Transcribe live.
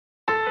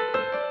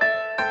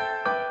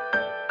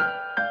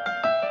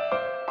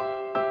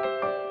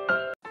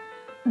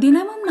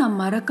தினமும் நாம்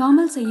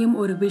மறக்காமல் செய்யும்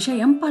ஒரு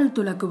விஷயம் பல்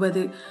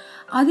துலக்குவது.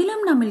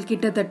 அதிலும் நம்மில்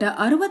கிட்டத்தட்ட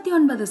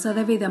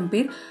 69%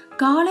 பேர்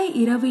காலை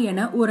இரவு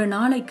என ஒரு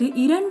நாளைக்கு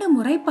 2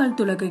 முறை பல்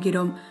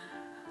துலக்குகிறோம்.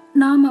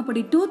 நாம்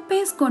அப்படி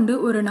டூத்பேஸ்ட் கொண்டு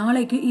ஒரு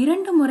நாளைக்கு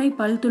 2 முறை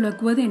பல்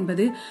துலக்குவது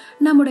என்பது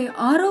நம்முடைய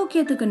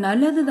ஆரோக்கியத்துக்கு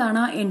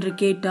நல்லதுதானா என்று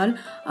கேட்டால்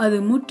அது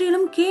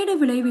முற்றிலும் கேடு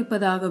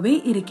விளைவிப்பதாகவே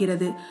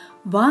இருக்கிறது.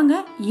 வாங்க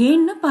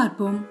ஏன்னு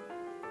பார்ப்போம்.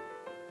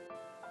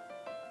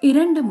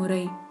 2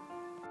 முறை.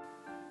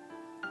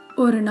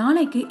 ஒரு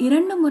நாளைக்கு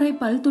 2 முறை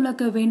பல்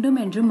துலக்க வேண்டும்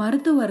என்று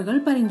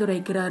மருத்துவர்கள்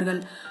பரிந்துரைக்கிறார்கள்.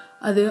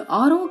 அது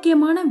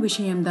ஆரோக்கியமான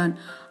விஷயம்தான்.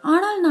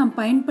 ஆனால் நாம்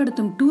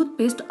பயன்படுத்தும்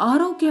டூத்பேஸ்ட்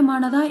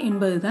ஆரோக்கியமானதா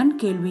என்பதுதான்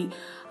கேள்வி.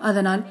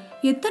 அதனால்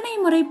எத்தனை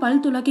முறை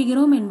பல்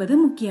துலக்குகிறோம் என்பது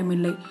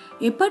முக்கியமில்லை,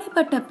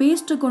 எப்படிப்பட்ட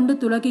பேஸ்ட் கொண்டு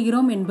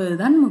துலக்குகிறோம்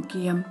என்பதுதான்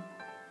முக்கியம்.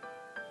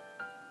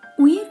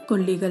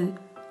 உயிர்கொல்லிகள்.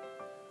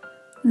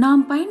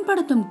 நாம்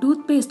பயன்படுத்தும்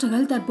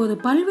டூத்பேஸ்டுகள் தற்போது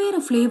பல்வேறு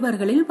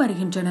பிளேவர்களில்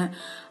வருகின்றன.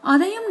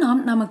 அதையும்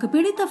நாம் நமக்கு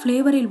பிடித்த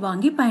பிளேவரில்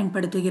வாங்கி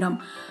பயன்படுத்துகிறோம்.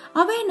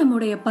 அவை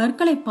நம்முடைய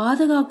பற்களை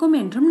பாதுகாக்கும்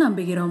என்றும்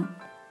நம்புகிறோம்.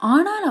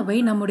 ஆனால் அவை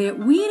நம்முடைய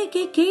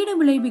உயிருக்கே கேடு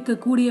விளைவிக்க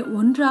கூடிய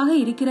ஒன்றாக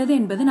இருக்கிறது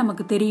என்பது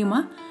நமக்கு தெரியுமா?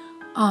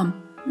 ஆம்,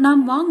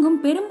 நாம் வாங்கும்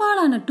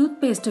பெரும்பாலான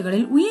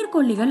டூத்பேஸ்டுகளில்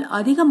உயிர்கொல்லிகள்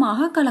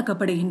அதிகமாக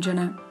கலக்கப்படுகின்றன.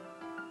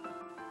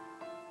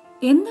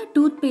 எந்த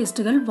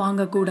டூத்பேஸ்டுகள்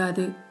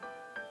வாங்கக்கூடாது?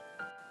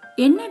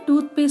 என்ன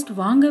டூத்பேஸ்ட்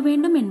வாங்க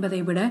வேண்டும் என்பதை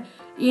விட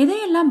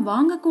எதையெல்லாம்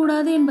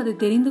வாங்கக்கூடாது என்பதை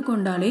தெரிந்து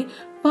கொண்டாலே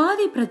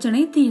பாதி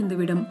பிரச்சனை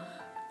தீர்ந்துவிடும்.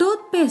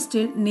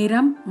 டூத்பேஸ்டில்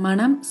நிறம்,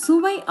 மனம்,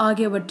 சுவை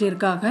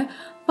ஆகியவற்றிற்காக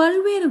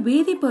பல்வேறு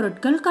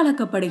வேதிப்பொருட்கள்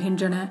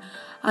கலக்கப்படுகின்றன.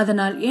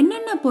 அதனால்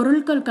என்னென்ன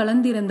பொருட்கள்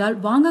கலந்திருந்தால்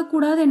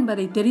வாங்கக்கூடாது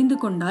என்பதை தெரிந்து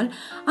கொண்டால்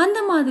அந்த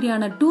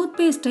மாதிரியான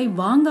டூத்பேஸ்டை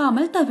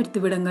வாங்காமல்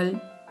தவிர்த்து விடுங்கள்.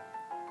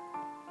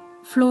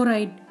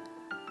 புளோரைட்.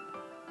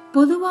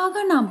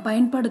 பொதுவாக நாம்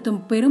பயன்படுத்தும்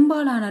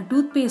பெரும்பாலான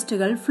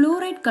டூத்பேஸ்டுகள்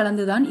புளோரைட்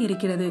கலந்துதான்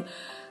இருக்கிறது.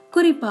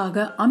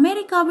 குறிப்பாக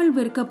அமெரிக்காவில்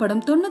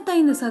விற்கப்படும்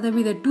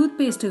 95%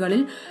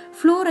 டூத்பேஸ்டுகளில்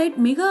புளோரைட்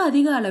மிக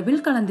அதிக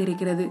அளவில்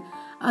கலந்திருக்கிறது.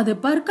 அது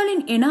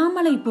பற்களின்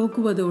எனாமலை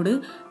போக்குவதோடு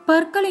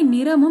பற்களின்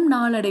நிறமும்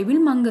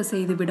நாளடைவில் மங்க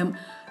செய்துவிடும்.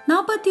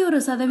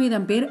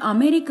 41% பேர்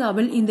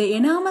அமெரிக்காவில் இந்த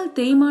எனாமல்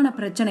தேய்மான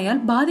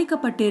பிரச்சனையால்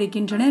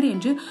பாதிக்கப்பட்டிருக்கின்றனர்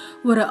என்று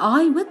ஒரு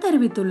ஆய்வு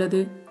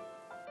தெரிவித்துள்ளது.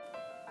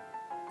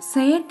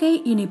 செயற்கை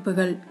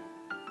இனிப்புகள்.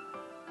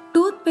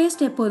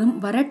 டூத்பேஸ்ட் எப்போதும்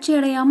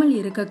வறட்சியடையாமல்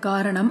இருக்க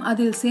காரணம்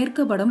அதில்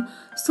சேர்க்கப்படும்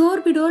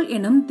சோர்பிடோல்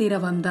எனும்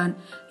திரவம்தான்.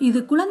 இது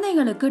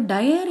குழந்தைகளுக்கு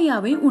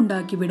டயரியாவை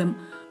உண்டாக்கிவிடும்.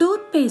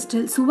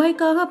 டூத்பேஸ்டில்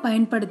சுவைக்காக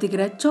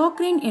பயன்படுத்துகிற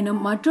சாக்ரின்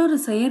எனும் மற்றொரு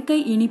செயற்கை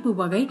இனிப்பு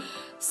வகை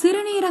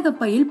சிறுநீரக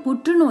பையில்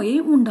புற்றுநோயை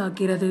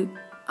உண்டாக்கிறது.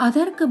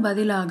 அதற்கு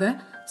பதிலாக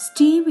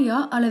ஸ்டீவியா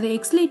அல்லது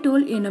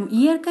எக்ஸ்லிட்டோல் எனும்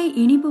இயற்கை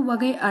இனிப்பு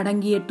வகை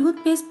அடங்கிய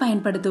டூத்பேஸ்ட்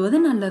பயன்படுத்துவது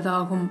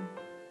நல்லதாகும்.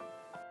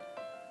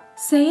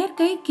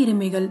 செயற்கை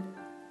கிருமிகள்.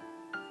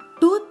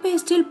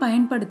 டூத்பேஸ்டில்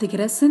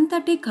பயன்படுத்துகிற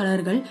சிந்தட்டிக்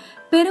கலர்கள்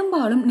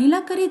பெரும்பாலும்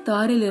நிலக்கரி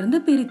தாரிலிருந்து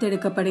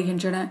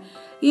பிரித்தெடுக்கப்படுகின்றன.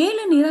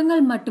 7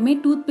 நிறங்கள் மட்டுமே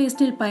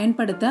டூத்பேஸ்டில்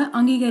பயன்படுத்த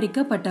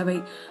அங்கீகரிக்கப்பட்டவை.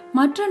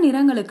 மற்ற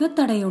நிறங்களுக்கு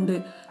தடையுண்டு.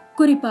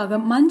 குறிப்பாக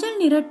மஞ்சள்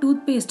நிற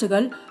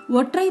டூத்பேஸ்டுகள்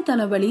ஒற்றை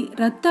தலைவலி,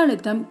 இரத்த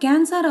அழுத்தம்,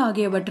 கேன்சர்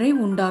ஆகியவற்றை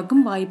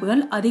உண்டாக்கும்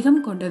வாய்ப்புகள்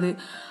அதிகம் கொண்டது.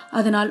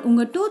 அதனால்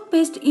உங்க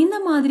டூத்பேஸ்ட் இந்த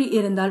மாதிரி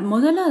இருந்தால்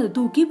முதல்ல அது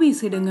தூக்கி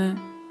வீசிடுங்க.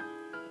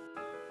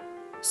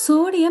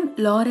 Sodium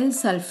lauryl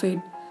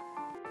sulphate.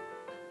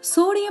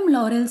 Sodium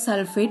lauryl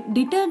sulphate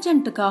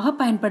டிடர்ஜென்ட்டுக்காக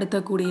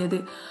பயன்படுத்தக்கூடியது.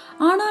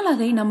 ஆனால்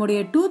அதை நம்முடைய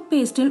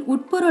டூத்பேஸ்டில்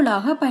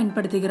உட்பொருளாக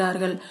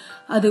பயன்படுத்துகிறார்கள்.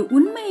 அது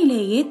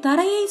உண்மையிலேயே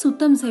தரையை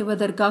சுத்தம்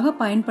செய்வதற்காக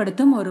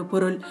பயன்படுத்தும் ஒரு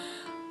பொருள்.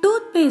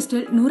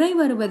 டூத்பேஸ்டில் நுரை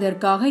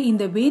வருவதற்காக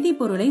இந்த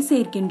வேதிப்பொருளை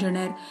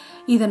சேர்க்கின்றனர்.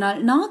 இதனால்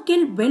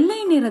நாக்கில் வெள்ளை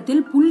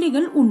நிறத்தில்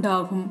புள்ளிகள்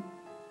உண்டாகும்.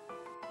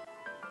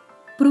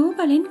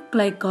 புரோபலின்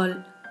கிளைகால்.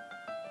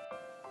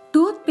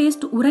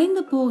 டூத்பேஸ்ட்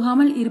உறைந்து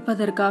போகாமல்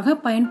இருப்பதற்காக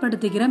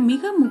பயன்படுத்துகிற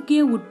மிக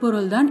முக்கிய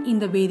உட்பொருள் தான்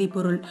இந்த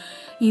வேதிப்பொருள்.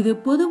 இது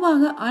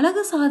பொதுவாக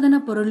அழகு சாதன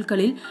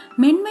பொருட்களில்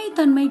மென்மை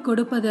தன்மை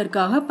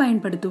கொடுப்பதற்காக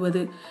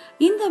பயன்படுத்துவது.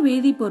 இந்த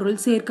வேதிப்பொருள்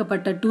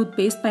சேர்க்கப்பட்ட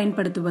டூத்பேஸ்ட்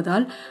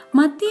பயன்படுத்துவதால்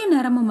மத்திய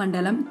நரம்பு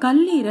மண்டலம்,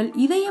 கல்லீரல்,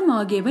 இதயம்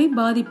ஆகியவை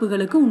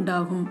பாதிப்புகளுக்கு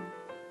உண்டாகும்.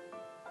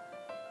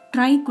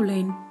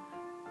 ட்ரைகுலைன்.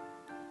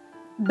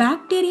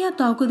 பாக்டீரியா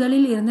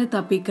தாக்குதலில் இருந்து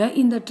தப்பிக்க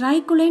இந்த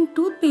ட்ரைகுலைன்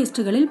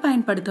டூத்பேஸ்டுகளில்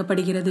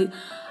பயன்படுத்தப்படுகிறது.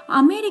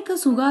 அமெரிக்க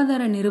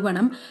சுகாதார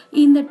நிறுவனம்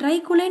இந்த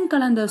ட்ரைகுலைன்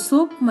கலந்த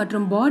சோப்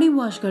மற்றும் பாடி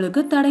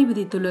வாஷ்களுக்கு தடை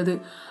விதித்துள்ளது.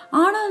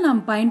 ஆனால்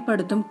நாம்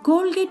பயன்படுத்தும்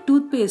கோல்கேட்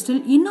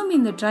டூத்பேஸ்டில் இன்னும்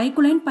இந்த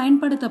ட்ரைகுலைன்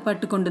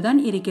பயன்படுத்தப்பட்டு கொண்டுதான்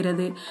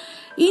இருக்கிறது.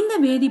 இந்த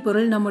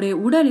வேதிப்பொருள் நம்முடைய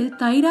உடலில்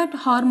தைராய்டு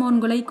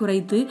ஹார்மோன்களை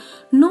குறைத்து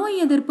நோய்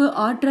எதிர்ப்பு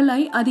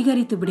ஆற்றலை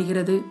அதிகரித்து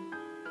விடுகிறது.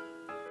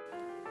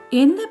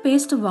 எந்த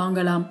பேஸ்ட்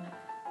வாங்கலாம்?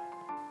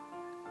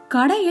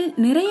 கடையில்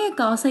நிறைய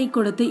காசை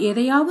கொடுத்து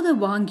எதையாவது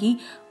வாங்கி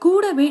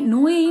கூடவே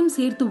நோயையும்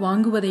சேர்த்து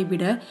வாங்குவதை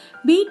விட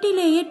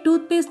வீட்டிலேயே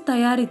டூத்பேஸ்ட்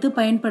தயாரித்து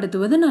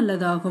பயன்படுத்துவது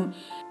நல்லதாகும்.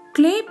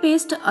 கிளே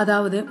பேஸ்ட்,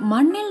 அதாவது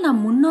மண்ணில்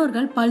நம்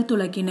முன்னோர்கள் பல்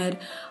துலக்கினர்.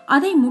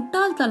 அதை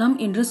முட்டாள்தனம்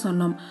என்று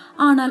சொன்னோம்.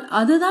 ஆனால்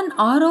அதுதான்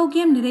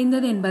ஆரோக்கியம்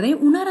நிறைந்தது என்பதை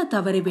உணர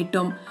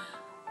தவறிவிட்டோம்.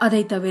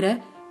 அதை தவிர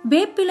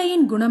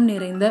வேப்பிலையின் குணம்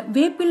நிறைந்த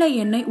வேப்பிலை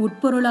எண்ணெய்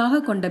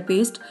உட்பொருளாக கொண்ட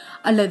பேஸ்ட்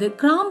அல்லது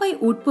கிராம்பை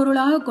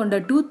உட்பொருளாக கொண்ட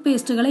டூத்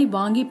பேஸ்டுகளை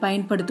வாங்கி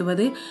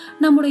பயன்படுத்துவது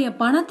நம்முடைய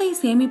பணத்தை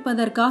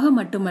சேமிப்பதற்காக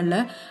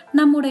மட்டுமல்ல,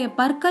 நம்முடைய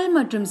பற்கள்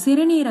மற்றும்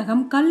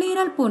சிறுநீரகம்,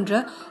 கல்லீரல்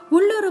போன்ற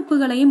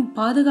உள்ளுறுப்புகளையும்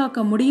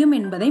பாதுகாக்க முடியும்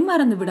என்பதை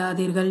மறந்து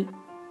விடாதீர்கள்.